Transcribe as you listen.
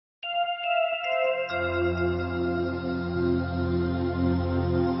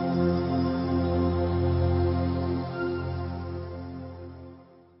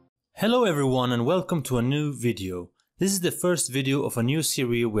Hello everyone and welcome to a new video. This is the first video of a new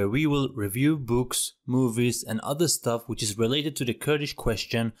series where we will review books, movies and other stuff which is related to the Kurdish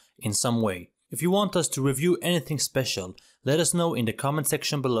question in some way. If you want us to review anything special, let us know in the comment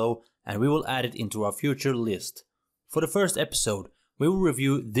section below and we will add it into our future list. For the first episode, we will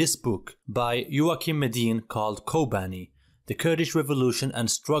review this book by Joakim Medin called Kobane, The Kurdish Revolution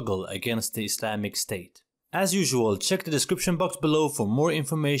and Struggle Against the Islamic State. As usual, check the description box below for more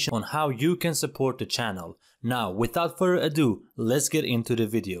information on how you can support the channel. Now, without further ado, let's get into the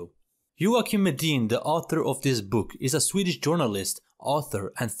video. Joakim Medin, the author of this book, is a Swedish journalist,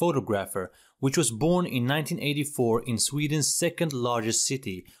 author and photographer which was born in 1984 in Sweden's second largest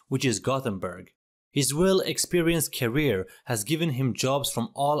city, which is Gothenburg. His well-experienced career has given him jobs from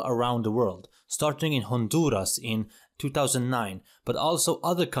all around the world, starting in Honduras in 2009, but also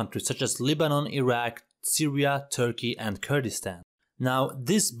other countries such as Lebanon, Iraq, Syria, Turkey and Kurdistan. Now,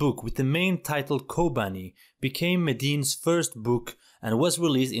 this book with the main title Kobane became Medin's first book and was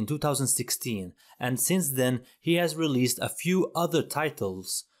released in 2016, and since then he has released a few other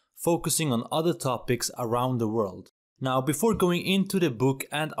titles focusing on other topics around the world. Now, before going into the book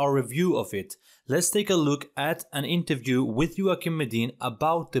and our review of it, let's take a look at an interview with Joakim Medin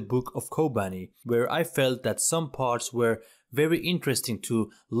about the book of Kobane, where I felt that some parts were very interesting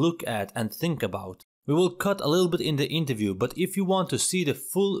to look at and think about. We will cut a little bit in the interview, but if you want to see the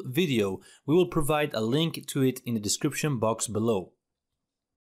full video, we will provide a link to it in the description box below.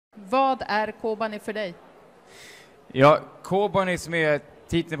 Vad är Kobane för dig? Ja, Kobane som är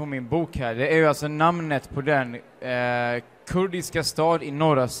titeln på min bok här, det är ju alltså namnet på den kurdiska stad i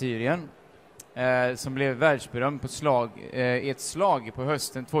norra Syrien som blev världsberömd på i ett slag på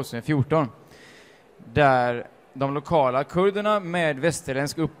hösten 2014, där de lokala kurderna med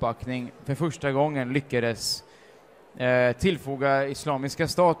västerländsk uppbackning för första gången lyckades tillfoga Islamiska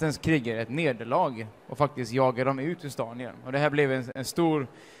statens krigare ett nederlag och faktiskt jaga dem ut ur stan igen. Och det här blev en stor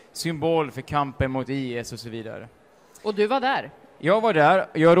symbol för kampen mot IS och så vidare. Och du var där? Jag var där.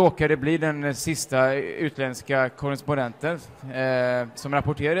 Jag råkade bli den sista utländska korrespondenten som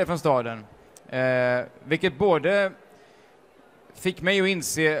rapporterade från staden. Vilket både fick mig att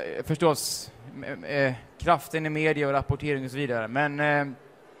inse förstås kraften i media och rapportering och så vidare. Men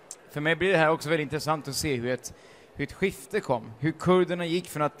för mig blir det här också väldigt intressant att se hur ett skifte kom. Hur kurderna gick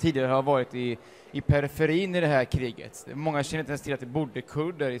från att tidigare ha varit i periferin i det här kriget. Många känner inte ens till att det bodde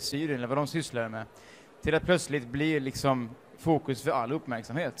kurder i Syrien eller vad de sysslade med. Till att plötsligt bli liksom fokus för all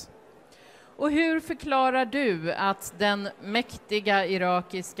uppmärksamhet. Och hur förklarar du att den mäktiga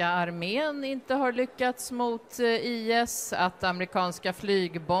irakiska armén inte har lyckats mot IS, att amerikanska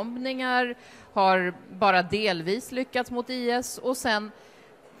flygbombningar har bara delvis lyckats mot IS och sen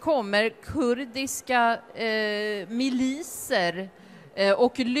kommer kurdiska miliser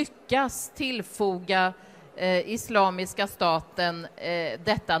och lyckas tillfoga Islamiska staten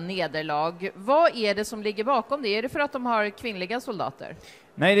detta nederlag? Vad är det som ligger bakom det? Är det för att de har kvinnliga soldater?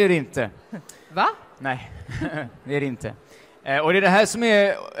 Nej, det är det inte. Va? Nej, det är det inte. Och det är det här som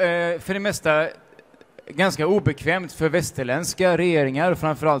är för det mesta ganska obekvämt för västerländska regeringar,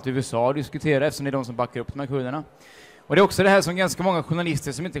 framförallt USA, att diskutera, eftersom det är de som backar upp de här kurderna. Och det är också det här som ganska många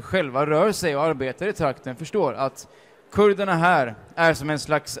journalister som inte själva rör sig och arbetar i trakten förstår, att kurderna här är som en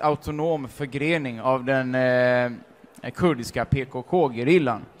slags autonom förgrening av den kurdiska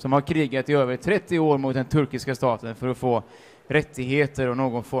PKK-gerillan som har krigat i över 30 år mot den turkiska staten för att få rättigheter och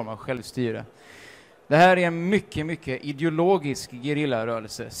någon form av självstyre. Det här är en mycket ideologisk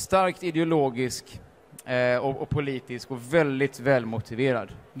gerillarörelse, starkt ideologisk och politisk och väldigt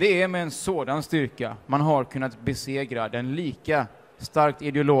välmotiverad. Det är med en sådan styrka man har kunnat besegra den lika starkt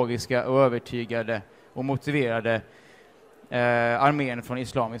ideologiska och övertygade och motiverade armén från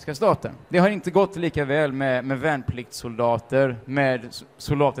Islamiska staten. Det har inte gått lika väl med värnpliktssoldater, med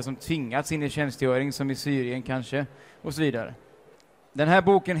soldater som tvingats in i tjänstgöring som i Syrien kanske och så vidare. Den här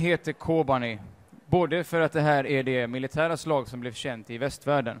boken heter Kobane, både för att det här är det militära slag som blev känt i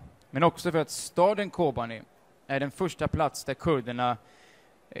västvärlden, men också för att staden Kobane är den första plats där kurderna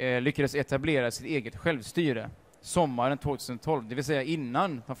lyckades etablera sitt eget självstyre sommaren 2012, det vill säga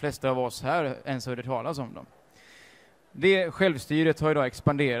innan de flesta av oss här ens hörde talas om dem. Det självstyret har idag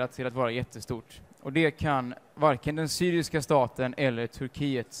expanderat till att vara jättestort, och det kan varken den syriska staten eller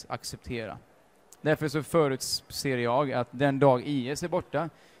Turkiet acceptera. Därför så förutser jag att den dag IS är borta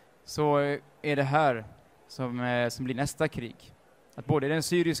så är det här som blir nästa krig. Att både den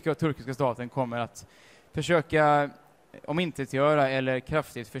syriska och turkiska staten kommer att försöka omintetgöra eller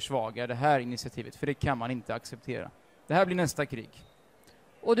kraftigt försvaga det här initiativet, för det kan man inte acceptera. Det här blir nästa krig.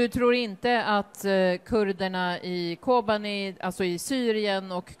 Och du tror inte att kurderna i Kobane, alltså i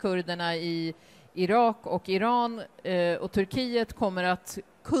Syrien, och kurderna i Irak och Iran och Turkiet kommer att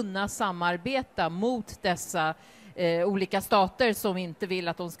kunna samarbeta mot dessa olika stater som inte vill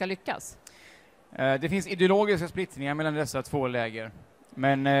att de ska lyckas? Det finns ideologiska splittringar mellan dessa två läger.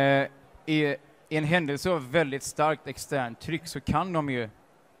 Men i en händelse av väldigt starkt externt tryck så kan de ju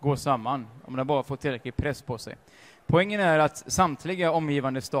gå samman om de bara får tillräcklig press på sig. Poängen är att samtliga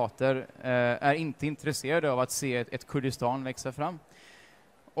omgivande stater är inte intresserade av att se ett Kurdistan växa fram.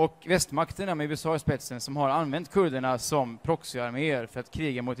 Och västmakterna med USA i spetsen, som har använt kurderna som proxyarméer för att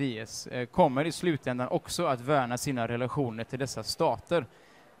kriga mot IS, kommer i slutändan också att värna sina relationer till dessa stater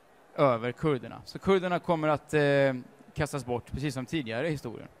över kurderna. Så kurderna kommer att kastas bort precis som tidigare i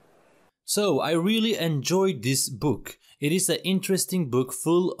historien. So, I really enjoyed this book. It is an interesting book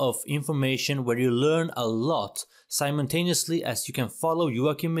full of information where you learn a lot, simultaneously as you can follow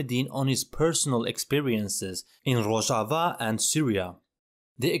Joakim Medin on his personal experiences in Rojava and Syria.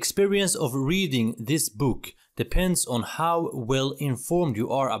 The experience of reading this book depends on how well informed you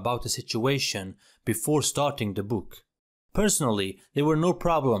are about the situation before starting the book. Personally, there were no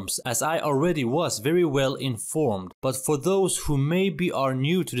problems as I already was very well informed, but for those who maybe are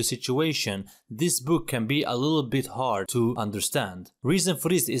new to the situation, this book can be a little bit hard to understand. Reason for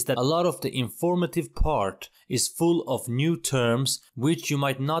this is that a lot of the informative part is full of new terms which you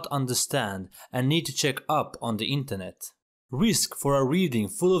might not understand and need to check up on the internet. Risk for a reading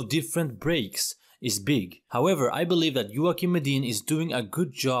full of different breaks is big. However, I believe that Joakim Medin is doing a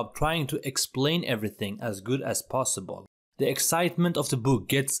good job trying to explain everything as good as possible. The excitement of the book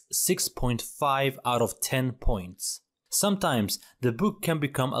gets 6.5 out of 10 points. Sometimes the book can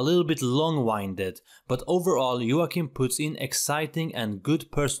become a little bit long-winded, but overall Joakim puts in exciting and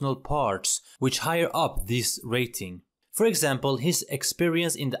good personal parts which higher up this rating. For example, his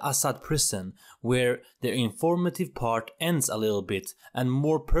experience in the Assad prison, where the informative part ends a little bit and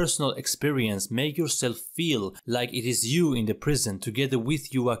more personal experience make yourself feel like it is you in the prison together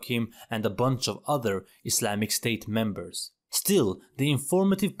with Joakim and a bunch of other Islamic State members. Still, the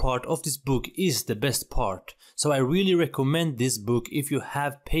informative part of this book is the best part, so I really recommend this book if you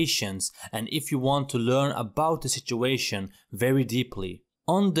have patience and if you want to learn about the situation very deeply.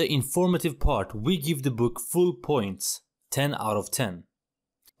 On the informative part, we give the book full points, 10 out of 10.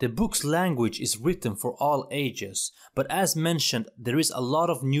 The book's language is written for all ages, but as mentioned, there is a lot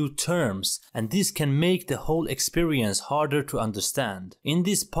of new terms, and this can make the whole experience harder to understand. In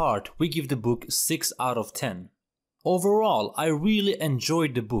this part, we give the book 6 out of 10. Overall, I really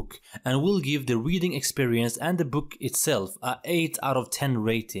enjoyed the book and will give the reading experience and the book itself a 8 out of 10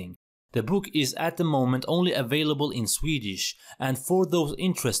 rating. The book is at the moment only available in Swedish, and for those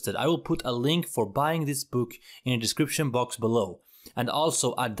interested I will put a link for buying this book in the description box below, and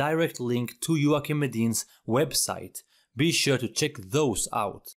also a direct link to Joakim Medin's website. Be sure to check those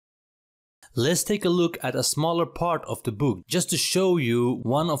out. Let's take a look at a smaller part of the book just to show you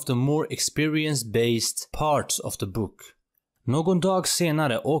one of the more experience-based parts of the book. Någon dag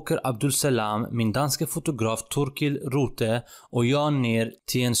senare åker Abdul Salam, min danska fotograf Torkil Rote och jag ner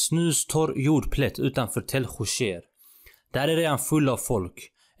till en snustorr jordplätt utanför Tel Khosher. Där är redan full av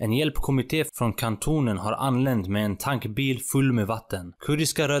folk. En hjälpkommitté från kantonen har anlänt med en tankbil full med vatten.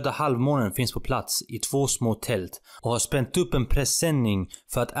 Kurdiska röda halvmånen finns på plats i 2 små tält och har spänt upp en pressändning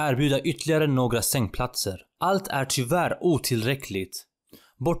för att erbjuda ytterligare några sängplatser. Allt är tyvärr otillräckligt.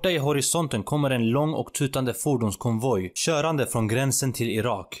 Borta i horisonten kommer en lång och tutande fordonskonvoj körande från gränsen till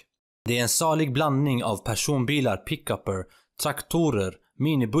Irak. Det är en salig blandning av personbilar, pickupper, traktorer,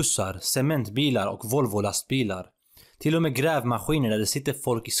 minibussar, cementbilar och Volvo-lastbilar. Till och med grävmaskiner där det sitter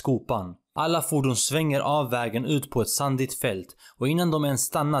folk i skopan. Alla fordon svänger av vägen ut på ett sandigt fält och innan de ens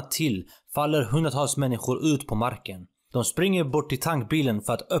stannar till faller hundratals människor ut på marken. De springer bort till tankbilen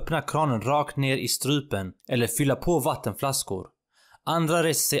för att öppna kranen rakt ner i strupen eller fylla på vattenflaskor. Andra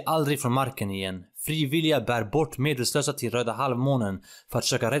reser sig aldrig från marken igen. Frivilliga bär bort medvetslösa till röda halvmånen för att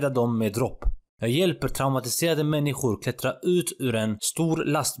försöka rädda dem med dropp. Jag hjälper traumatiserade människor klättra ut ur en stor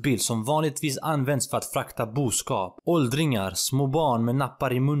lastbil som vanligtvis används för att frakta boskap. Åldringar, små barn med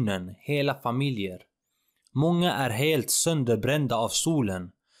nappar i munnen, hela familjer. Många är helt sönderbrända av solen.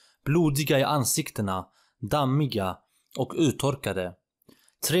 Blodiga i ansiktena, dammiga och uttorkade.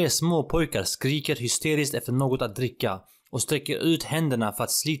 3 små pojkar skriker hysteriskt efter något att dricka och sträcker ut händerna för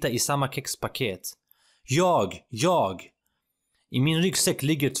att slita i samma kexpaket. Jag! I min ryggsäck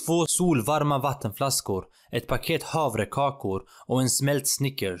ligger 2 solvarma vattenflaskor, ett paket havrekakor och en smält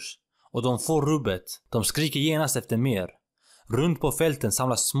Snickers. Och de får rubbet. De skriker genast efter mer. Runt på fälten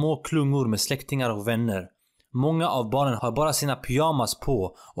samlas små klungor med släktingar och vänner. Många av barnen har bara sina pyjamas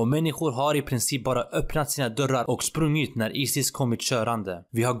på och människor har i princip bara öppnat sina dörrar och sprungit när ISIS kommit körande.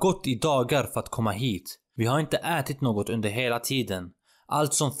 Vi har gått i dagar för att komma hit. Vi har inte ätit något under hela tiden.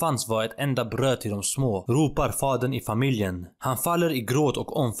 Allt som fanns var ett enda bröd till de små, ropar fadern i familjen. Han faller i gråt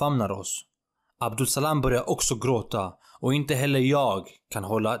och omfamnar oss. Abdul Salam börjar också gråta och inte heller jag kan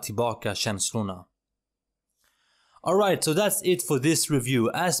hålla tillbaka känslorna. Alright, so that's it for this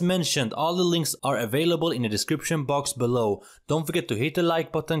review. As mentioned, all the links are available in the description box below. Don't forget to hit the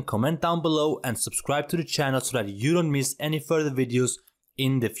like button, comment down below and subscribe to the channel so that you don't miss any further videos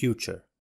in the future.